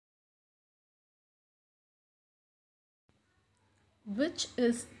Which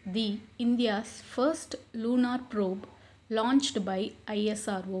is the India's first lunar probe launched by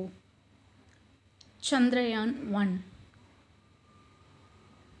ISRO? Chandrayaan 1.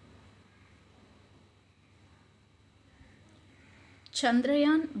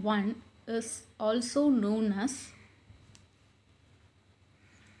 Chandrayaan 1 is also known as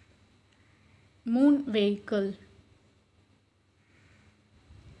Moon Vehicle.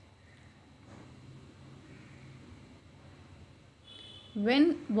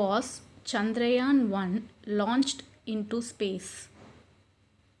 When was Chandrayaan 1 launched into space?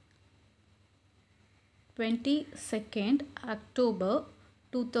 22nd October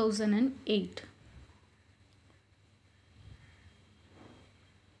 2008.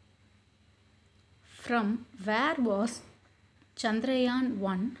 From where was Chandrayaan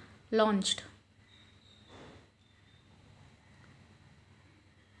 1 launched?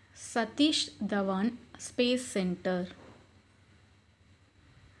 Satish Dawan Space Center.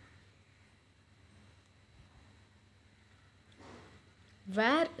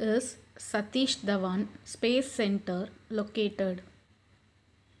 Where is Satish Dhawan Space Center located?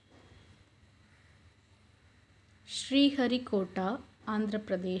 Sriharikota, Andhra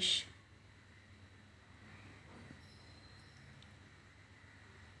Pradesh.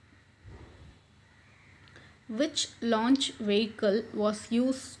 Which launch vehicle was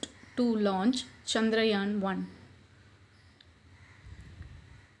used to launch Chandrayaan 1?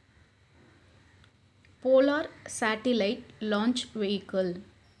 Polar Satellite Launch Vehicle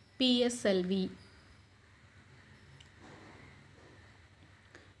PSLV.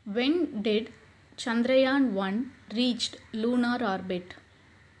 When did Chandrayaan 1 reach lunar orbit?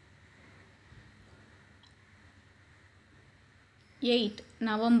 8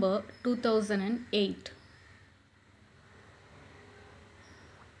 November 2008.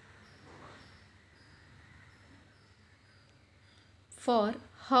 For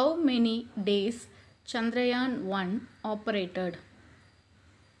how many days Chandrayaan 1 operated?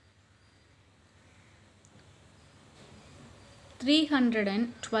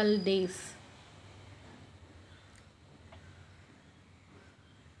 312 days.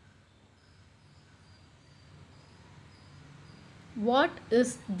 What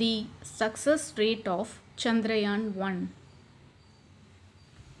is the success rate of Chandrayaan 1?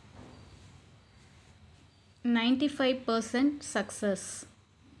 95% success.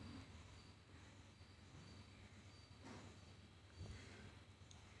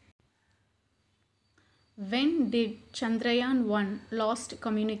 When did Chandrayaan 1 lost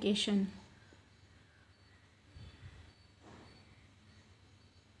communication?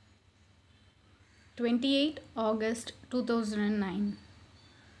 28 August 2009.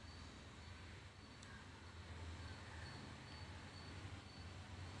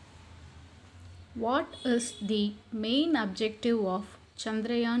 What is the main objective of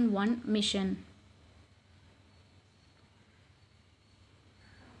Chandrayaan 1 mission?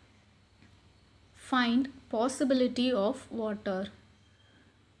 Find possibility of water.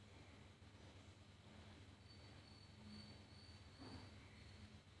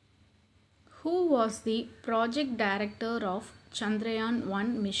 Who was the project director of Chandrayaan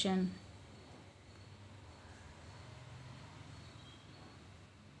 1 mission?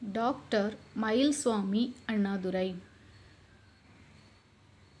 Dr. Mailswamy Annadurai.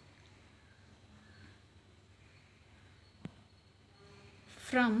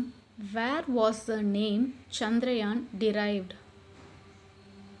 From where was the name Chandrayaan derived?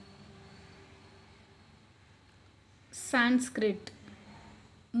 Sanskrit.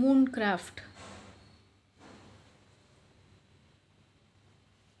 Mooncraft.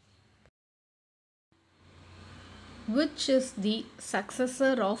 Which is the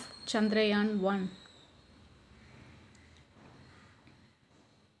successor of Chandrayaan 1?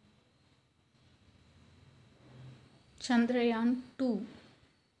 Chandrayaan 2.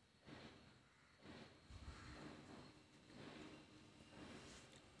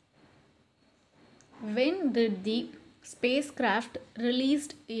 When did the spacecraft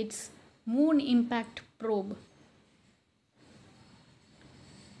released its moon impact probe?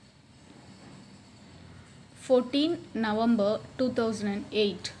 14 November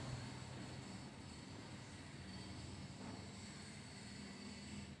 2008.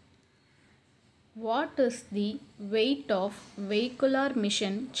 What is the weight of vehicular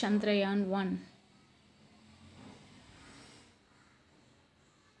mission Chandrayaan 1?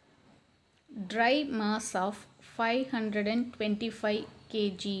 Dry mass of 525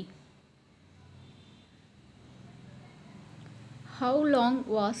 kg. How long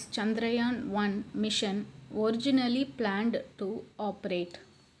was Chandrayaan 1 mission originally planned to operate?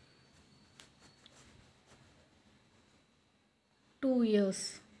 2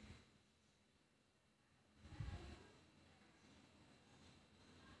 years.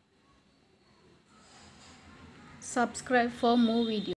 Subscribe for more videos.